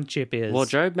Chiron chip is. Well,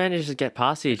 Job manages to get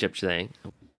past the Egypt thing.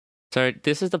 So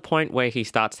this is the point where he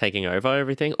starts taking over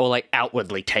everything, or like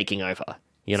outwardly taking over.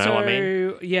 You know what I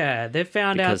mean? Yeah, they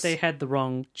found out they had the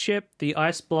wrong chip. The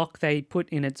ice block they put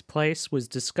in its place was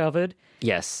discovered.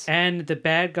 Yes. And the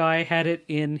bad guy had it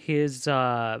in his...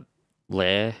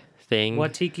 lair thing.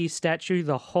 Watiki statue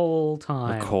the whole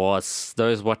time. Of course,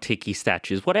 those Watiki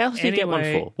statues. What else do you get one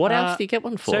for? What else do you get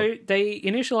one for? So they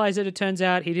initialize it. It turns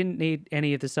out he didn't need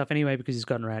any of the stuff anyway because he's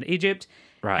gotten around Egypt.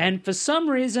 Right. And for some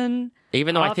reason...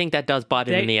 Even though I think that does bite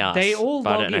him in the ass. They all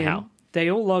log in. How.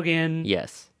 They all log in.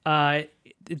 Yes.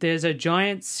 There's a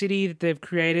giant city that they've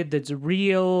created that's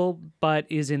real but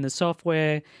is in the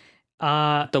software.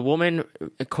 The woman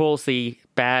calls the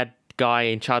bad guy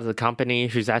in charge of the company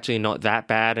who's actually not that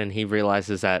bad, and he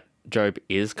realizes that Job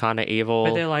is kind of evil.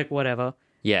 But they're like, whatever.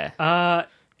 Yeah.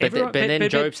 But then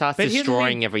Job starts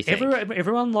destroying everything.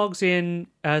 Everyone logs in,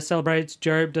 celebrates.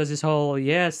 Job does this whole,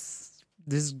 yes,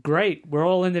 this is great. We're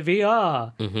all in the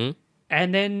VR. Mm-hmm.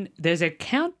 And then there's a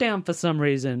countdown for some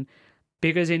reason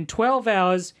because in 12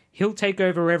 hours, he'll take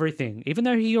over everything, even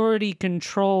though he already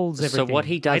controls everything. So what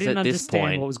he does at this point... I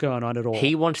didn't understand what was going on at all.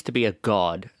 He wants to be a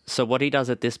god. So what he does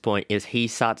at this point is he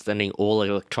starts sending all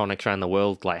electronics around the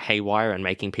world like haywire and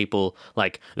making people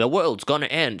like, the world's gonna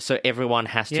end. So everyone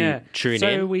has to tune in.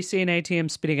 So we see an ATM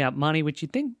spitting out money, which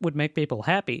you'd think would make people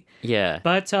happy. Yeah.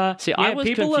 But I was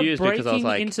people confused are breaking because I was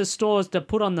like... into stores to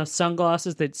put on the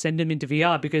sunglasses that send him into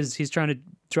VR because he's trying to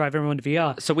drive everyone to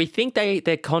VR. So we think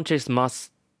their conscience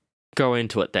must go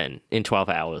into it then in 12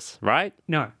 hours, right?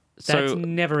 No. That's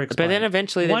never explained. But then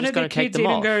eventually they're just going to take them off.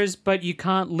 One of the kids even goes, but you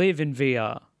can't live in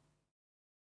VR.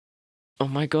 Oh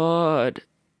my God.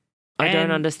 I don't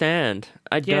understand.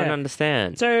 I don't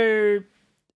understand. So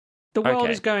the world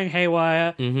is going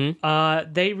haywire.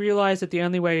 Mm-hmm. They realize that the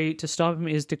only way to stop him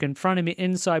is to confront him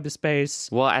in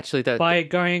cyberspace. Well, actually, by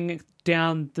going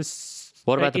down the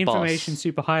information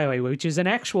superhighway, which is an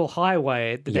actual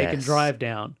highway that they can drive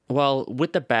down. Well,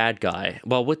 with the bad guy,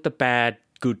 with the bad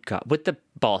good guy, with the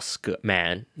boss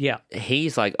man,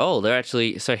 he's like, oh, they're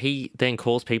actually... So he then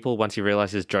calls people once he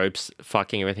realizes Job's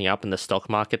fucking everything up and the stock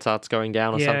market starts going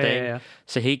down or something. Yeah.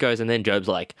 So he goes and then Job's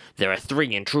like, there are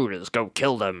 3 intruders, go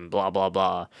kill them, blah, blah,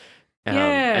 blah.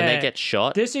 And they get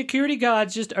shot. The security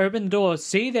guards just open the door,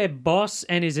 see their boss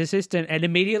and his assistant, and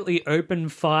immediately open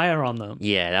fire on them.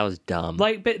 Yeah, that was dumb.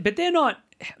 Like, but they're not...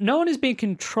 No one is being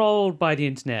controlled by the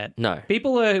internet. No.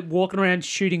 People are walking around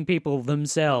shooting people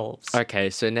themselves.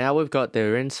 Okay, so now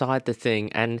they're inside the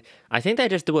thing, and I think they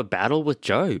just do a battle with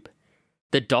Job.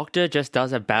 The doctor just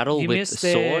does a battle with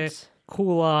swords.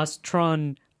 Cool-ass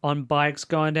Tron on bikes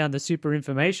going down the super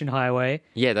information highway.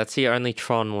 Yeah, that's the only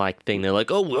Tron-like thing. They're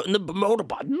like, oh, we're in the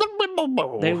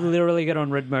motorbike. They literally get on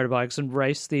red motorbikes and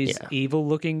race these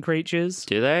evil-looking creatures.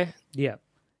 Do they? Yeah.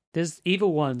 There's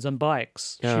evil ones on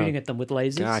bikes shooting at them with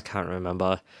lasers. I can't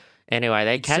remember. Anyway,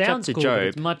 they catch up to cool, Job. But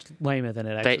it's much lamer than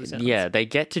it actually sounds. Yeah, they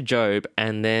get to Job,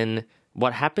 and then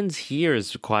what happens here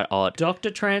is quite odd. Dr.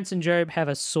 Trance and Job have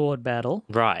a sword battle.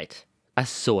 Right. A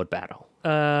sword battle. Do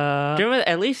you remember,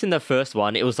 at least in the first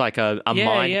one, it was like a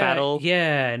mind battle?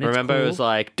 Yeah, and remember, cool. It was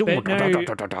like...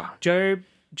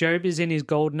 Job is in his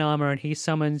golden armor, and he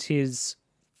summons his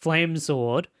flame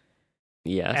sword.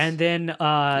 Yes. And then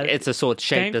it's a sword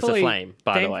shaped as a flame,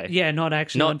 by the way. Yeah, not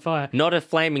actually on fire. Not a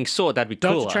flaming sword, that'd be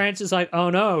cooler. Dr. Trance is like,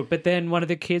 oh no, but then one of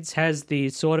the kids has the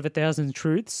Sword of a Thousand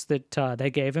Truths that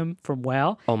they gave him from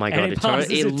WoW. Oh my god,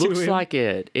 it looks like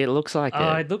it. It looks like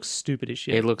it. It looks stupid as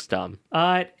shit. It looks dumb.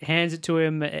 Hands it to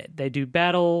him, they do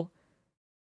battle.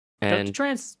 And Dr.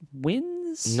 Trance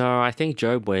wins? No, I think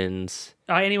Job wins.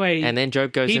 Anyway, and then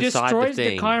Job goes inside the thing. He destroys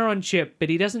the Chiron chip, but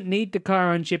he doesn't need the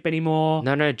Chiron chip anymore.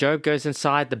 No, Job goes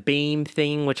inside the beam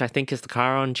thing, which I think is the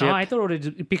Chiron chip. Oh, I thought it was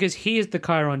because he is the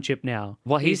Chiron chip now.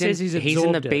 Well, he's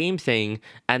in the beam thing,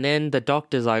 and then the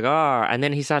doctor's like, and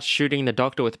then he starts shooting the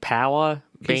doctor with power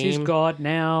beam. Because he's God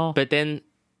now. But then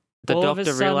the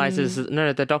doctor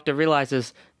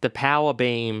realizes the power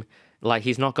beam. Like,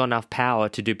 he's not got enough power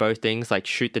to do both things, like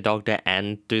shoot the doctor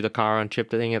and do the Chiron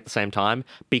chip thing at the same time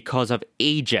because of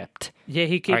Egypt. Yeah,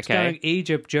 he keeps going,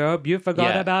 Egypt, Job. You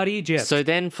forgot about Egypt. So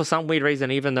then, for some weird reason,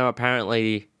 even though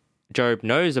apparently Job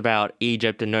knows about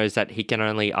Egypt and knows that he can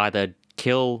only either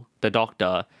kill the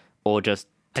doctor or just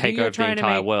take over the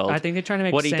entire world. I think they're trying to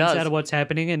make sense out of what's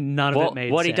happening, and none of it made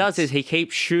sense. What he does is he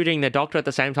keeps shooting the doctor at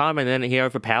the same time, and then he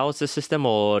overpowers the system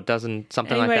or doesn't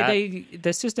something like that.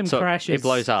 The system crashes. It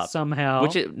blows up somehow.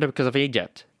 Because of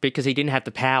Egypt. Because he didn't have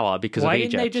the power because of Egypt. Why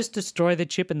didn't they just destroy the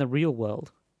chip in the real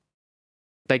world?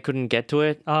 They couldn't get to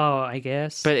it. Oh, I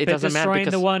guess. But it doesn't matter because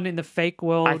destroying the one in the fake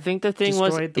world. I think the thing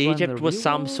was Egypt was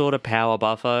some sort of power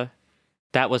buffer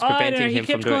that was preventing him from doing. He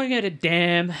kept calling it a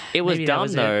dam. It was dumb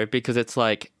though, because it's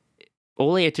like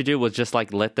all he had to do was just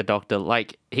like let the doctor,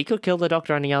 like he could kill the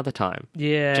doctor any other time.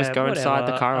 Yeah, just go inside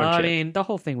the Chiron chip. I mean, the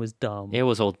whole thing was dumb. It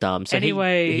was all dumb. So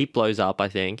anyway, he blows up. I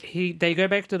think they go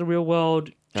back to the real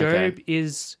world. Job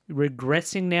is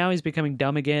regressing now. He's becoming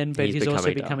dumb again, but he's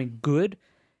also becoming good.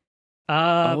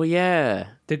 Oh yeah,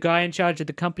 the guy in charge of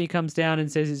the company comes down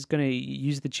and says he's going to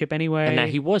use the chip anyway. And now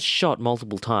he was shot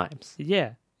multiple times.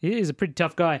 Yeah, he is a pretty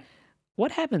tough guy.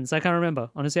 What happens? I can't remember.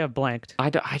 Honestly, I've blanked. I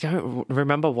don't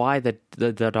remember why the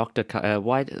doctor.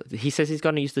 Why he says he's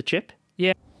going to use the chip?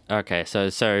 Yeah. Okay,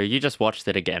 so you just watched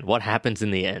it again. What happens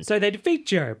in the end? So they defeat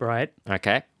Job, right?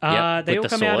 Okay. They all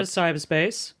come out of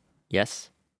cyberspace. Yes.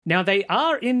 Now they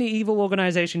are in the evil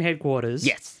organization headquarters.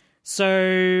 Yes.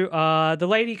 So the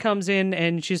lady comes in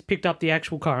and she's picked up the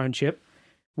actual Chiron chip,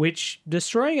 which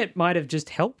destroying it might have just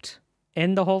helped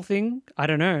end the whole thing. I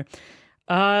don't know.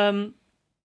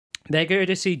 They go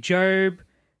to see Job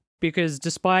because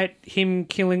despite him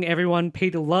killing everyone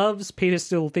Peter loves, Peter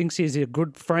still thinks he's a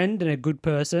good friend and a good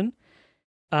person.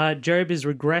 Job is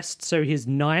regressed, so he's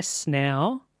nice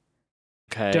now.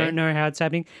 Okay. Don't know how it's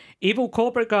happening. Evil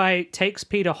corporate guy takes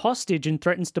Peter hostage and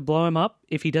threatens to blow him up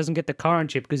if he doesn't get the Chiron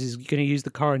chip because he's going to use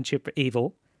the Chiron chip for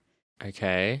evil.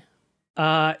 Okay.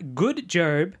 Good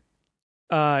Job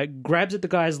grabs at the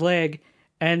guy's leg,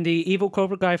 and the evil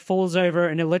corporate guy falls over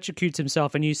and electrocutes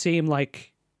himself, and you see him,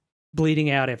 like, bleeding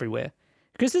out everywhere.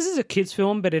 Because this is a kid's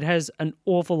film, but it has an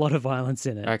awful lot of violence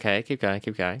in it. Okay, keep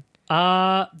going.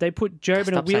 They put Job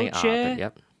in a wheelchair.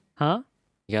 Yep. Huh?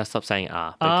 You gotta stop saying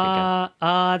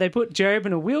They put Job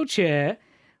in a wheelchair,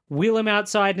 wheel him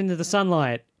outside into the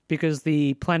sunlight, because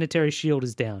the planetary shield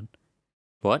is down.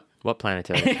 What? What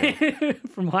planetary shield?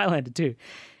 From Highlander 2.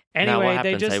 Anyway,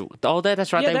 they just...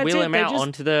 that's right. They wheel him out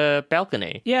onto the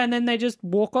balcony. Yeah, and then they just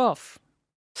walk off.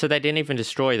 So they didn't even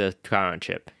destroy the Chiron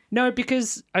chip? No,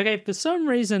 because, for some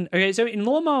reason... Okay, so in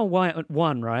Lawnmower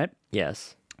 1, right?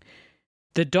 Yes.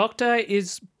 The doctor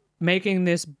is making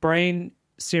this brain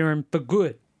serum for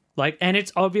good. And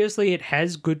it's obviously it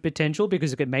has good potential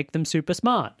because it could make them super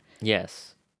smart.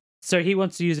 Yes. So he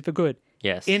wants to use it for good.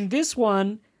 Yes. In this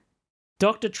one...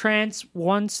 Dr. Trance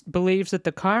believes that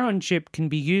the Chiron chip can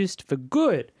be used for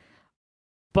good,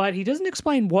 but he doesn't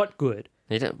explain what good.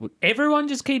 Everyone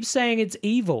just keeps saying it's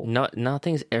evil.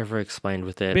 Nothing's ever explained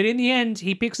with it. But in the end,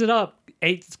 he picks it up.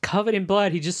 It's covered in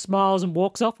blood. He just smiles and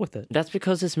walks off with it. That's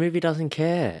because this movie doesn't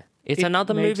care. It's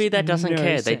another movie that doesn't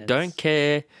care. Sense. They don't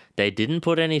care. They didn't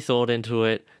put any thought into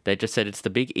it. They just said it's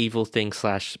the big evil thing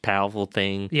 / powerful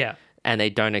thing. Yeah. And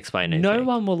they don't explain anything. No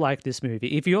one will like this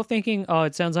movie. If you're thinking,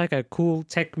 it sounds like a cool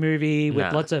tech movie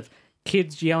with lots of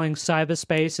kids yelling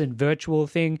cyberspace and virtual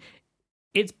thing,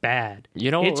 it's bad.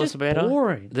 You know what was better? It's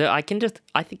boring. I can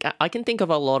think of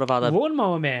a lot of other...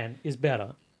 Lawnmower Man is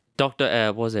better.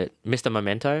 Was it Mr.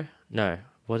 Memento? No.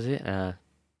 What is it?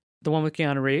 The one with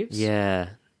Keanu Reeves? Yeah.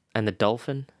 And the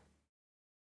dolphin?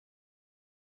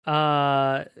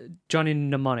 Johnny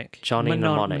Mnemonic.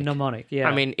 Mnemonic, yeah.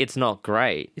 I mean, it's not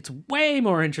great. It's way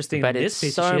more interesting than this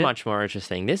piece of shit. But it's so much more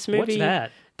interesting. This movie... What's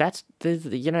that? that's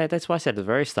that's why I said at the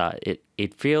very start.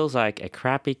 It feels like a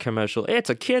crappy commercial. It's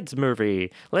a kids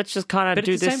movie. Let's just kind of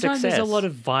do this success. But at the same time, there's a lot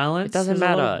of violence. It doesn't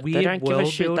matter. They don't give a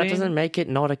shit. That doesn't make it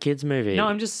not a kids movie. No,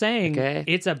 I'm just saying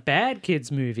it's a bad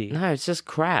kids movie. No, it's just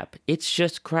crap. It's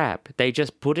just crap. They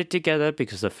just put it together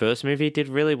because the first movie did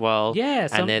really well. Yeah,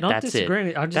 so I'm not disagreeing.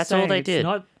 It. I'm just that's saying all they did.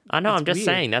 I know. I'm just weird.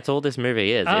 saying that's all this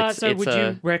movie is. So would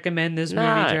you recommend this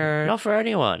movie, Jared? Not for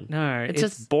anyone. No, it's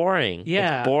just boring.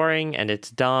 Yeah, it's boring and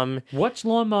it's dumb. Watch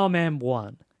Lawnmower Man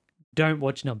 1. Don't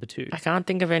watch number 2. I can't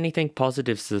think of anything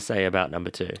positives to say about number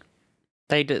 2.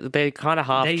 They kind of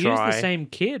half try. They use the same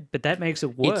kid, but that makes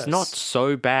it worse. It's not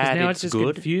so bad. Now it's just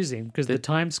good. Confusing because the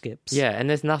time skips. Yeah, and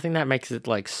there's nothing that makes it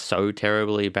like so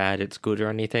terribly bad it's good or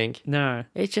anything. No,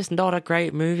 it's just not a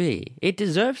great movie. It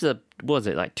deserves a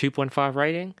 2.5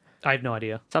 rating? I have no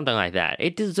idea. Something like that.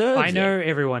 It deserves I know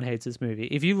everyone hates this movie.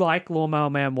 If you like Lawnmower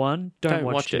Man 1, don't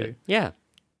watch 2. It. Yeah.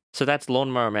 So that's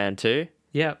Lawnmower Man 2.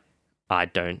 Yep. I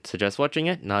don't suggest watching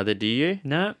it. Neither do you.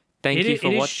 No. Thank you for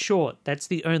watching. It is short. That's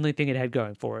the only thing it had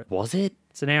going for it. Was it?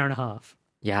 It's an hour and a half.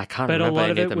 Yeah, I can't remember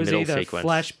any of the middle sequence. But a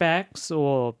lot of it was either flashbacks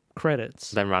or credits.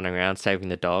 Them running around saving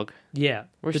the dog. Yeah.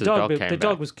 The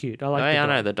dog was cute. I like the dog.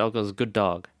 I know. The dog was a good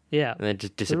dog. Yeah. And then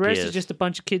just disappears. The rest is just a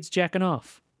bunch of kids jacking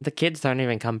off. The kids don't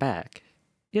even come back.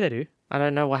 Yeah, they do. I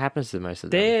don't know what happens to most of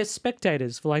them. They're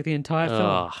spectators for like the entire film.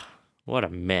 Oh, what a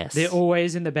mess. They're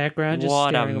always in the background just what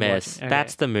staring a mess. Okay.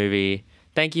 That's the movie.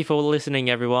 Thank you for listening,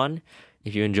 everyone.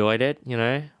 If you enjoyed it,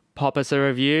 pop us a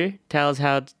review, tell us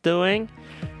how it's doing,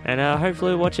 and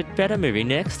hopefully watch a better movie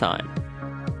next time.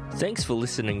 Thanks for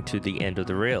listening to The End of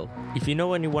the Reel. If you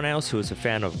know anyone else who is a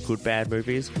fan of good bad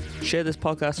movies, share this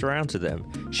podcast around to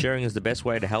them. Sharing is the best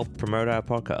way to help promote our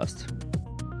podcast.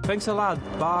 Thanks a lot.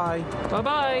 Bye.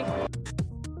 Bye-bye.